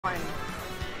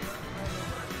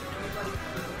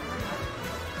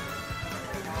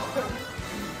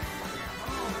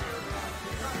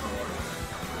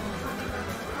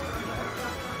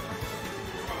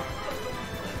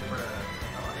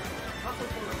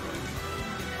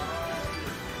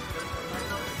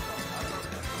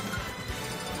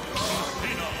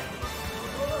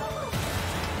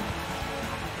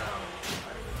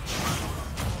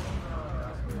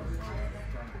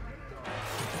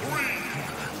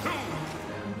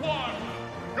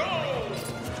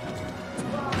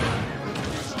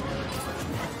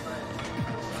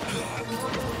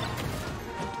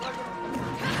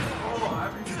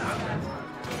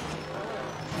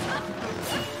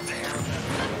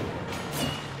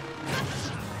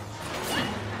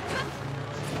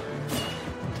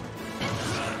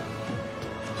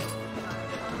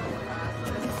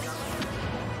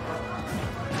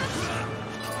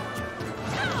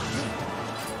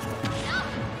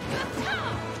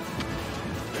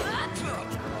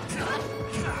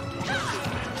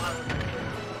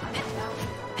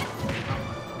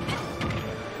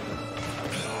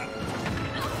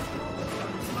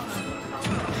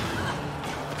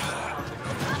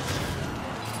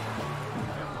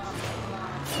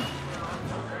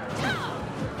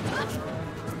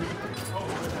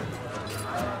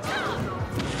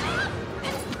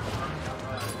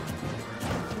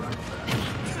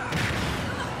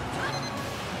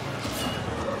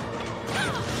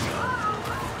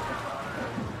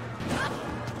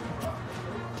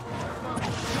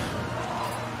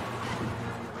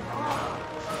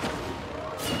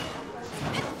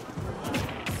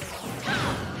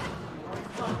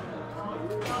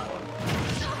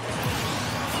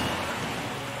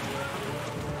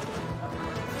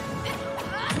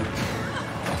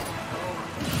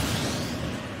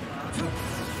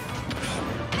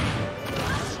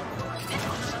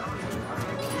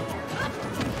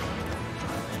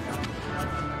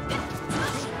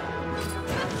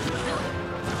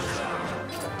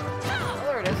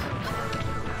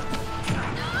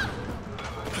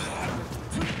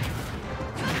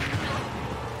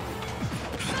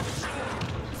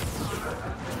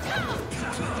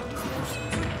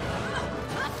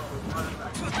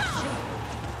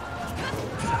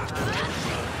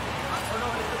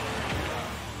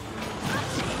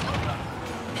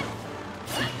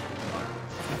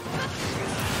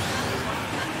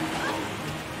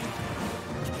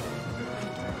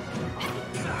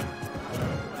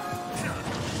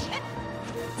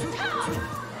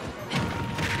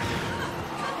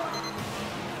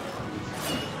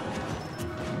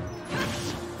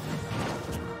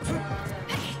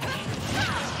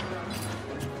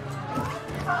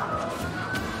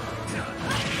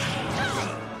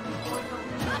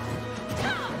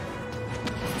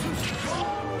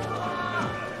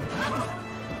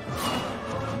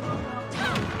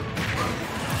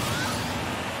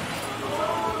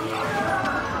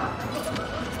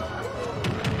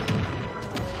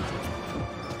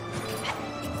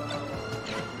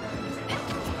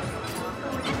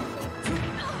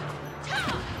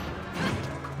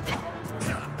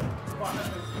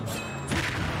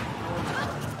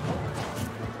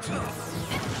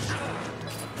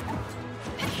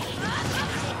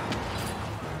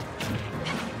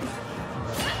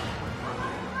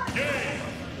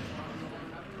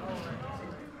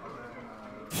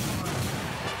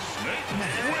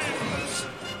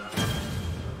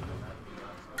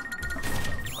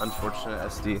Unfortunate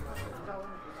SD.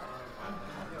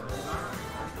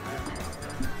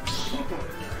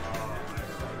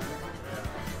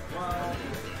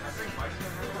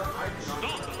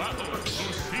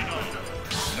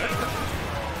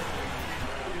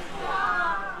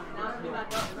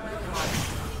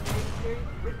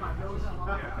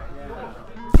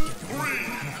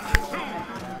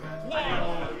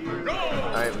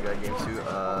 Alright, we got game 2.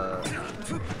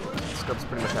 Scubbss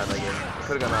pretty much had that game.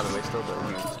 Could have gone out of the way still, but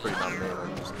he was pretty dominating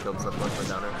and just killed himself left right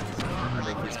down there. I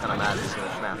think he's kind of mad he's going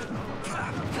to smash.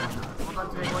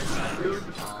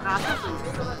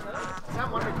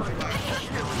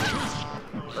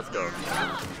 Let's go.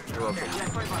 You're welcome.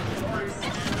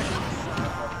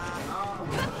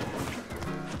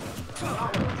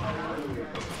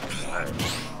 Alright.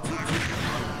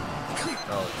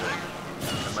 Oh, good.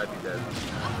 I might be dead.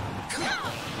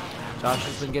 Josh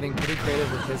has been getting pretty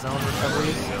creative with his own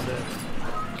recoveries to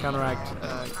counteract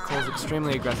Cole's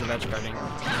extremely aggressive edge guarding.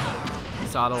 We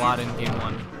saw it a lot in game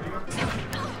 1.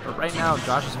 But right now,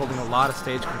 Josh is holding a lot of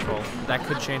stage control. That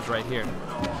could change right here.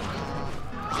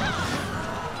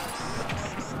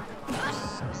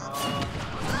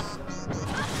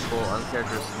 Cole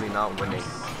uncharacteristically not winning.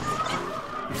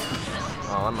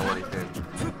 Oh, I don't know what he's doing.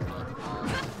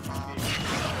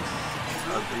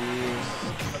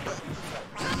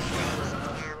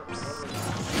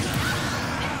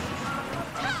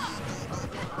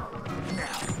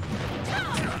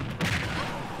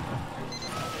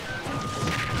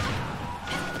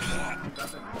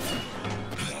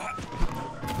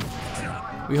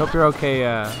 We hope you're okay,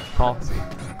 Paul.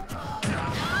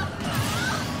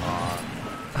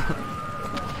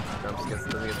 Jumps against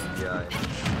the DI.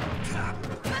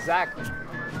 Exactly.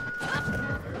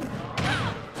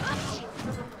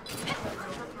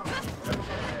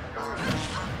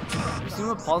 You seen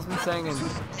what Paul's been saying in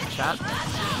chat?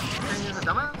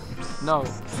 No,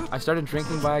 I started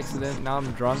drinking by accident. Now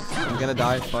I'm drunk. I'm gonna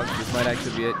die. Fuck, this might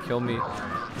actually be it. Kill me.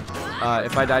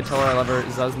 If I die, tell her I love her.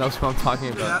 Zuz knows who I'm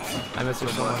talking about. I miss her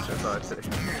so much.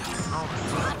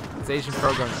 It's Asian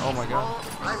Crogunk. Oh my god.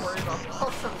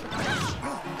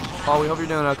 Paul, we hope you're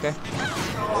doing okay.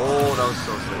 Oh, that was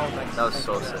so sick. That was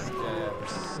so sick.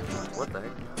 Yeah. What the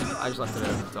heck? I just left it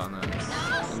on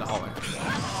in the hallway.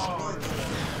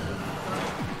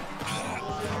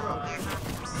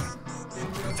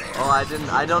 Oh,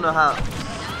 I don't know how.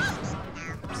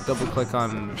 Double click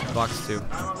on box 2.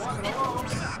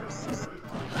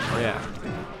 Oh yeah.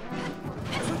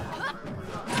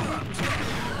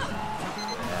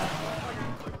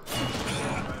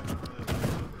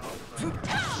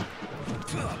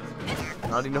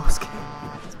 How do you know what's game?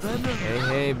 It's Venom.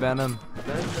 Hey, Venom.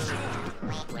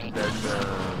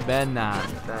 Venom.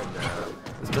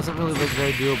 This doesn't really look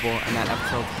very doable, and that F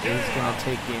tilt is gonna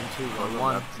take game 2 or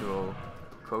 1.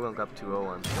 Crogunk up 2-0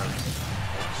 on Scubbss.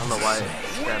 I don't know why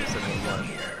Scam sent me 1.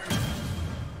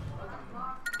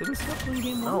 Didn't Scubbss win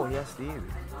game 1? Oh, yes, Steve.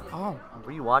 Oh.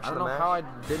 Were you I watching don't the know match? how I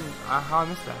didn't, how I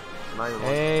missed that. Not even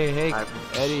Hey,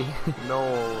 Eddie.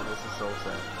 No, this is so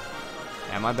sad.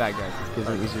 Yeah, my bad, guys. Gives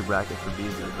an easier bracket for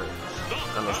Beasley, but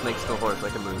I don't know, Snake's still horse, I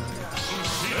can lose.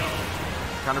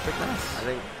 Counter pick nice. I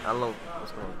don't know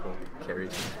what's going on, cool.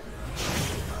 Carries.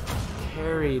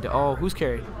 Carried. Oh, who's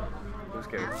carried? Who's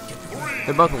carried?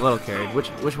 They're both a little carried.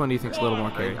 Which one do you think's a little more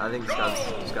carried? I think Scott's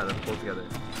just got to pull together.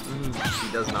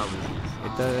 He does not lose.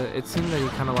 It seemed that he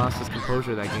kind of lost his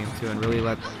composure that game too, and really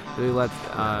let oh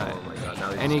my God, now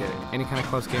he's any getting... kind of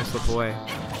close game slip away.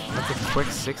 That's a quick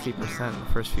 60% in the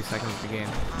first few seconds of the game.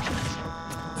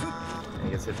 And he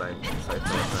gets hit by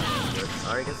Cypher.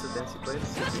 Alright, gets the dance he plays.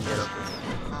 See if he can get up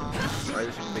this. Alright,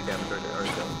 this should be big damage right there.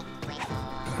 Alright, go.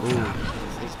 Ooh.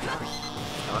 He's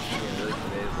Josh being really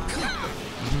creative.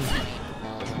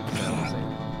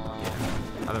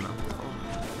 I don't know.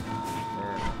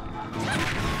 Yeah.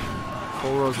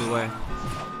 Cole rolls away.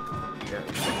 Yeah,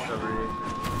 recovery.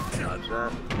 Dodge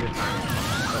that. Good time.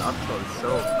 But up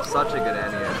throw is such a good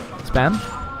anti-air. Spam?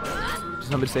 Did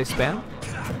somebody say spam?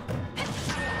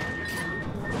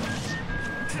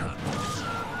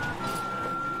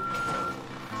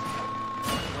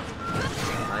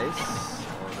 Nice.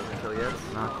 Oh, doesn't kill yet.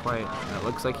 Not quite. It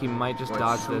looks like he might just Went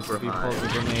dodge this if he super pulls the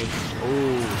high. grenade.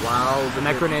 Oh, Wow, the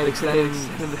neck grenade extending.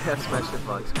 The F smash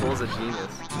hitbox. Cole's a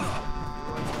genius.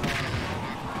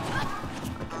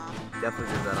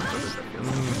 Definitely did that on purpose, I feel.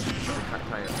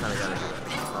 Kind of gotta do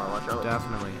that. Watch out.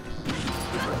 Definitely.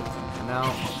 And now,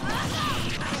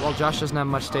 while Josh doesn't have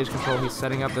much stage control, he's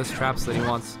setting up those traps that he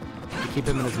wants to keep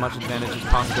him in as much advantage as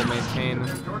possible, maintain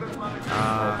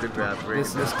Good grab.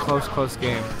 this close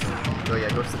game. Oh yeah,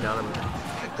 go sit down and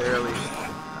barely.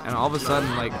 And all of a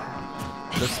sudden, like,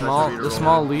 the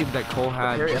small lead that Cole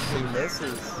had just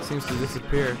seems to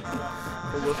disappear.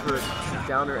 Cole goes for a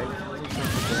downer and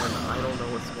keeps again. I don't know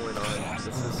what's going on. This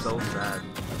is so sad.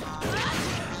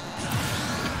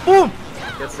 Boom!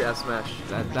 Gets the F smash.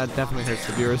 That definitely hurts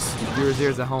the viewers'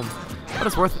 ears at home, but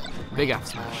it's worth it. Big F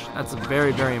smash. That's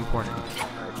very, very important.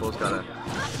 Alright, Cole's gotta.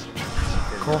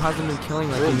 Cole hasn't been killing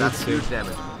like he needs That's to. huge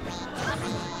damage.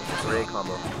 Great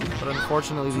combo. But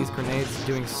unfortunately, these grenades are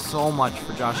doing so much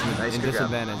for Josh in Good grab.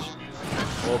 disadvantage.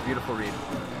 Oh, beautiful read.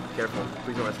 Careful.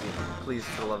 Please don't SB. Please,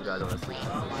 for the love of God, don't SB.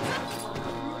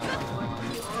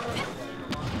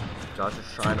 Josh is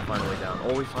trying to find a way down.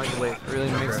 Oh, he finds a way.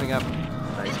 Really mixing up.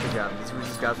 Nice, good job.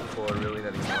 These guys before are really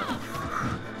netting him on.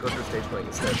 Go through stage play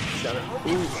instead. Got it.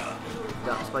 Ooh.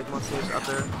 Got spike him on stage up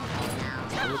there.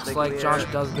 Looks like Josh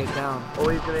does get down. Oh,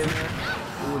 he's gonna hit him.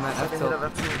 Ooh, and that F Second tilt. hit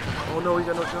of F2. Oh no, he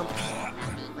got no jump.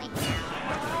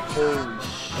 Holy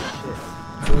shit.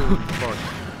 Holy fuck.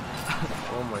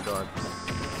 Oh my God.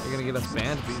 You're gonna get us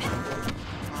banned, dude.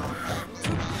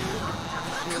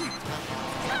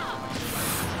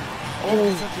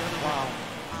 Oh, wow.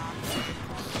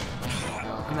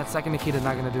 And that second Nikita's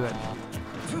not gonna do it.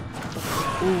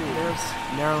 Ooh, there's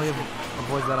narrowly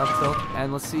avoids that up tilt.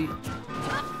 And let's see.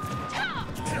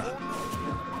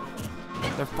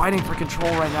 They're fighting for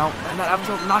control right now, and that up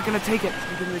tilt not gonna take it.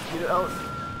 He's gonna Nikita out.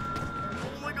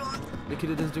 Oh my God.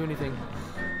 Nikita doesn't do anything.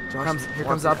 Josh Here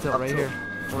comes up tilt right here.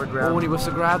 Forward grab. Oh, when he whiffs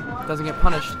a grab, doesn't get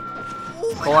punished.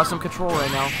 Cole has some control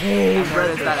right now. And there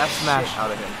it is, that F smash.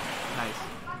 Out of him. Nice.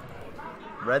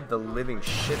 Read the living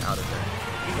shit out of him.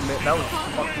 That was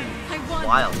fucking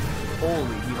wild.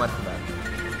 Holy, he went for that.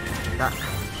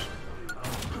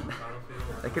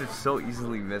 That could have so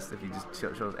easily missed if he just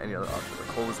chose any other option. But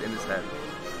Cole was in his head.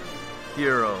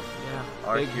 Hero. Yeah.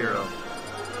 Our big hero.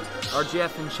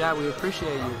 RGF in chat, we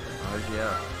appreciate you.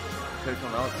 Yeah. Could have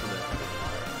come out today.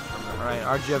 Alright,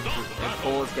 RGF. And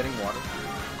Cole is getting water.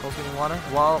 Cole's getting water.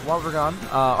 While we're gone,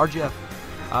 RGF,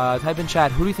 type in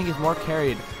chat, who do you think is more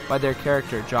carried by their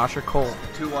character, Josh or Cole?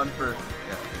 2-1 for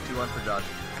Josh.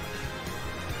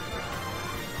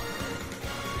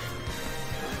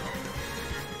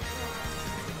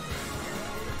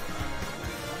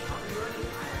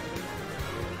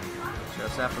 Should I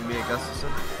snap from me, Augustusson?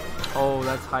 Oh,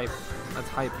 that's hype. That's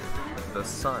hype. The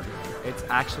sun. It's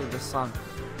actually the sun.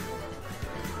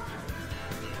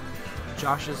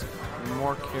 Josh is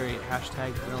more carried.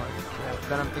 Hashtag Miller. Yeah,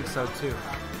 Venom thinks so too.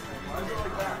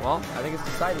 Well, I think it's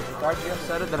decided. If RGF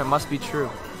said it, then it must be true.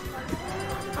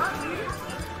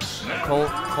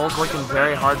 Cole's working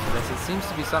very hard for this. It seems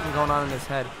to be something going on in his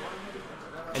head.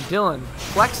 And Dylan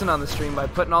flexing on the stream by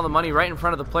putting all the money right in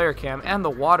front of the player cam and the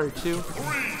water too.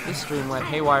 This stream went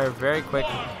haywire very quick.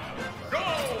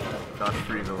 Josh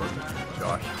free villain.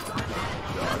 Josh.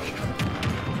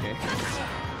 Okay.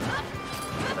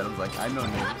 Adam's like, I know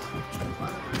names.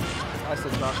 I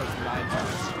said Josh has 9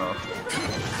 times. Oh.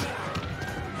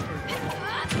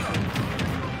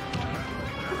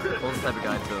 the type of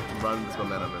guy to run this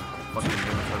momentum and fucking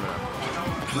win the tournament.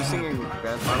 Who's singing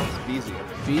Grand Finals? Beezy.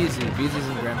 Beezy's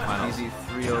in Grand Finals. Beezy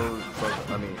 3-0,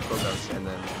 Crogunk, and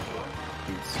then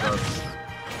beat Scubbss.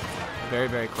 Very,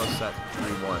 very close set.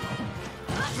 3-1.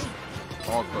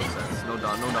 All close sets. No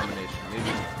domination.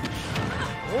 Maybe.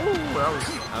 Oh, that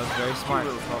was very smart.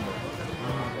 Little combo.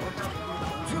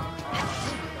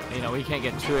 You know, we can't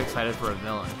get too excited for a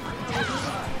villain.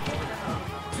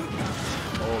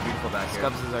 Oh, beautiful back here.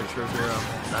 Scubbss is our true hero.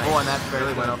 Nice. Oh, and that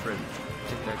really went out for it.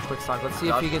 Take their quick stock. Let's see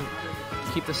if he can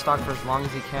keep the stock for as long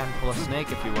as he can. Pull a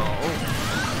snake, if you will.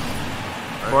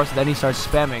 Oh. Of course, then he starts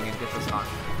spamming and gets the stock.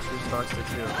 2 stocks to 2.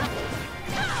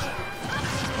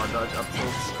 Smart dodge, up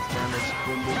tilt, damage,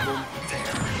 boom, boom, boom.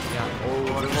 Yeah.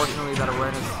 Oh, unfortunately, that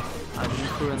awareness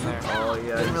didn't clue in there. Oh,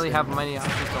 yeah. Didn't really have many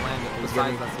options to land it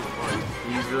besides that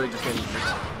C4. He's really just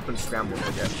getting scrambled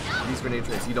again. These grenade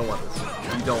trades, you don't want this.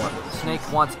 You don't want this.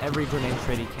 Snake wants every grenade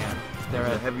trade he can. They're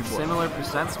at heavy similar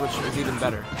percents, which is even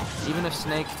better. Even if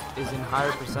Snake is in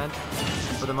higher percent,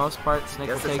 for the most part, Snake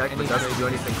will take any doesn't trade. do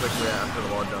anything quickly after the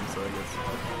wall jump, so he gets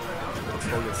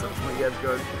Cole gets some edge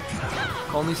guard.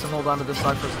 Cole needs to hold on to this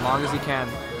stock for as long as he can.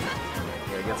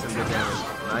 Yeah, get some good damage.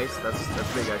 Nice, that's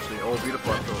big actually. Oh,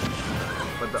 beautiful up throw.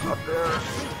 But the up there,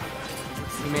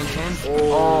 He maintains.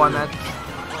 Oh, and that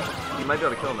he might be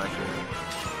able to kill him actually.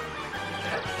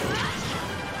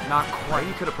 not quite.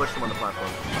 He could have pushed him on the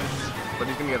platform, but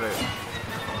he's gonna get a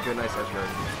good, nice edge guard.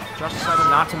 Josh decided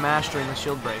not to mash during the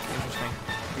shield break. Interesting.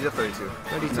 He's at 32.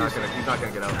 32. He's not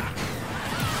gonna get out.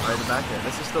 Alright, the back end.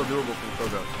 This is still doable from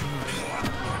Crogunk.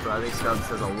 But I think Scubbss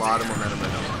has a lot of momentum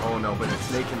right now. Oh no, but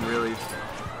Snake can really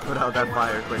put out that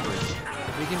fire quickly.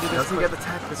 If we can do this, Doesn't get the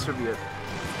tech, this should be it.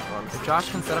 If Josh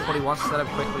can set up what he wants to set up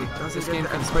quickly, this game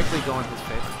can quickly go in his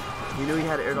favor. He knew he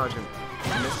had air dodge and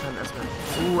missed time S-Man.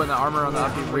 Ooh, and the armor on the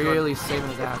up really saving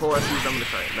his ass. Cole SU's, I'm gonna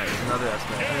try it. Nice, another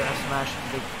S-Man. Smash.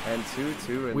 And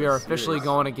 2-2 in We are this officially series.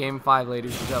 going to Game 5,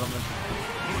 ladies and gentlemen.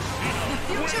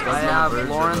 Scubbss I on the have verge of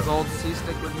Lauren's the- old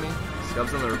C-stick with me.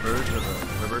 Scubbss on the verge of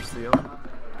a reverse 3-0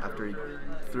 after he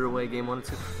threw away game 1 and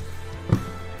 2.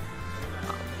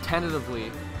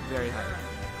 Tentatively very high.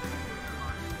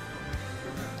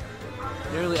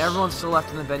 Nearly everyone still left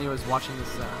in the venue is watching this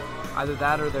set. Either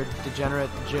that or they're degenerate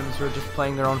gyms who are just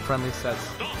playing their own friendly sets.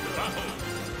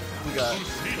 We got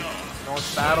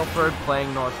North Battleford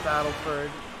playing North Battleford.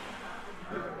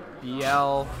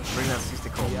 BL. Bring that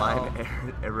C-stick home. Mine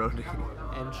eroding.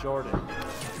 And Jordan.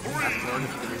 Lauren,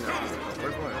 if you can bring that C-stick home.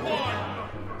 Where's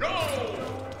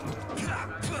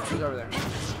Lauren? She's over there.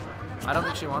 I don't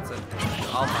think she wants it.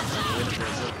 I'll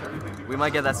find it. We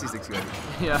might get that C6 again.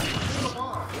 Yeah.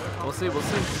 We'll see, we'll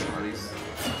see. At least,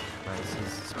 nice,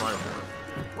 he's smart.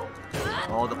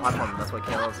 Oh, the platform, that's why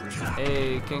KL's is.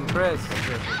 Hey, King Chris.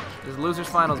 It's losers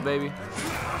finals, baby.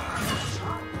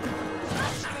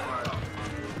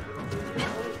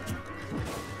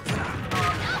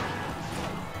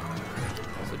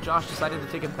 So Josh decided to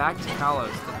take it back to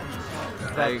Kalos.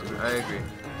 I agree.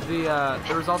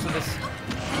 The result of this,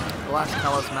 the last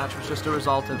Kalos match was just a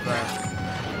result of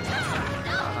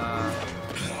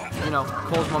you know,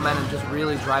 Cole's momentum just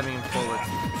really driving him forward.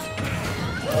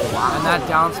 Oh, wow. And that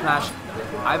down smash,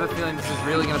 I have a feeling this is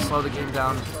really going to slow the game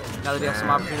down now that he has some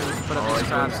opportunities to put up these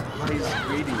traps. He's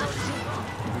greedy.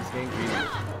 He's getting greedy.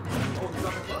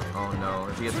 Oh no,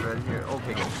 if he gets red here.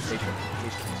 Okay, good. Patient.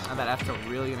 And that F tilt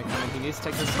really going to come in. He needs to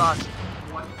take this stock.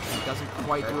 He doesn't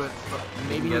quite do it, but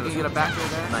maybe he can get a back air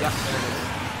there. Nice. Yeah, there it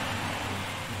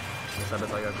is.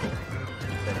 That's I got cool.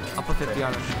 Up a 50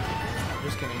 on him.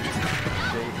 Just kidding.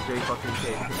 J fucking K.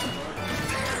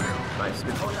 Nice,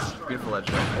 beautiful edge.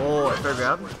 Oh, a fair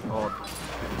grab. Oh,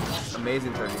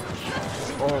 amazing 30.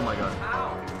 Oh my god.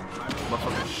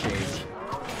 Motherfucker shaved.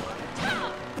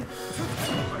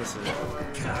 This is it.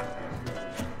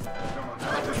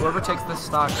 Whoever takes this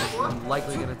stock is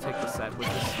likely going to take the set with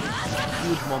this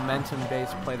huge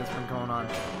momentum-based play that's been going on.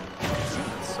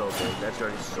 It's so big. That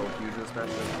guard is so huge in this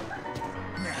matchup.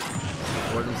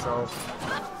 Ward himself.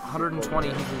 120,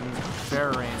 he's in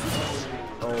fair range.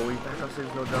 Oh, we back up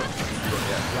stage, no jump.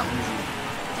 Yeah, easy.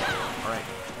 Alright.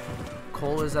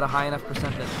 Cole is at a high enough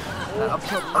percent that up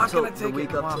tilt not going to take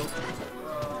it. Up tilt.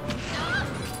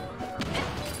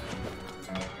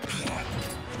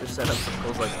 This setup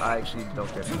goes like, I actually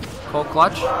don't get it. Cole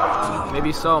clutch?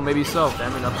 Maybe so, maybe so.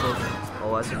 Damage up tilt.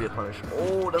 Oh, that should be a punish.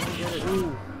 Oh, doesn't get it.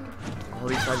 Ooh. Oh,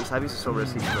 these Hybies are so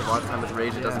risky. A lot of time with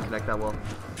rage, it doesn't connect that well.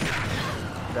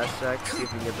 Dash check, see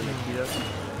if we can get the Nikita.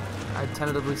 I'd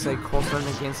tentatively say Cole's starting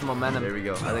to gain some momentum. There we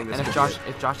go. I think this and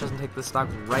if Josh doesn't take this stock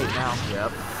right now,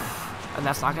 yep. And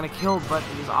that's not gonna kill, but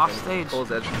he's off stage.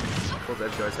 Cole's edge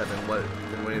guards have been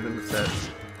winning in the set.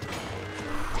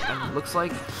 And looks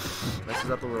like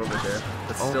messes up a little bit there,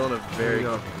 but Oh, still in a very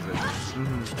there we good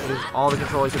position. it is all the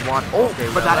control he could want. Oh, Okay,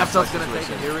 but well, that that's F tilt's my gonna take it.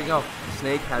 situation. Here we go.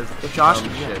 Snake has Josh-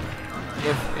 dumb yeah. shit.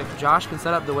 If Josh can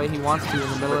set up the way he wants to in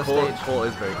the middle But of the stage, Cole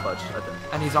is very clutch.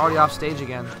 and he's already off stage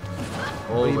again,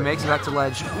 Oh, but he wait. makes it back to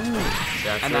ledge. Ooh.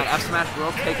 That's And it. that F smash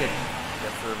will take it.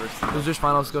 Gets the reverse. Losers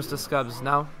finals goes to Scubbss.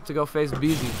 Now to go face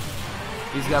Beezy.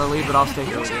 He's got a lead, but I'll stay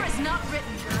here. Future is not written.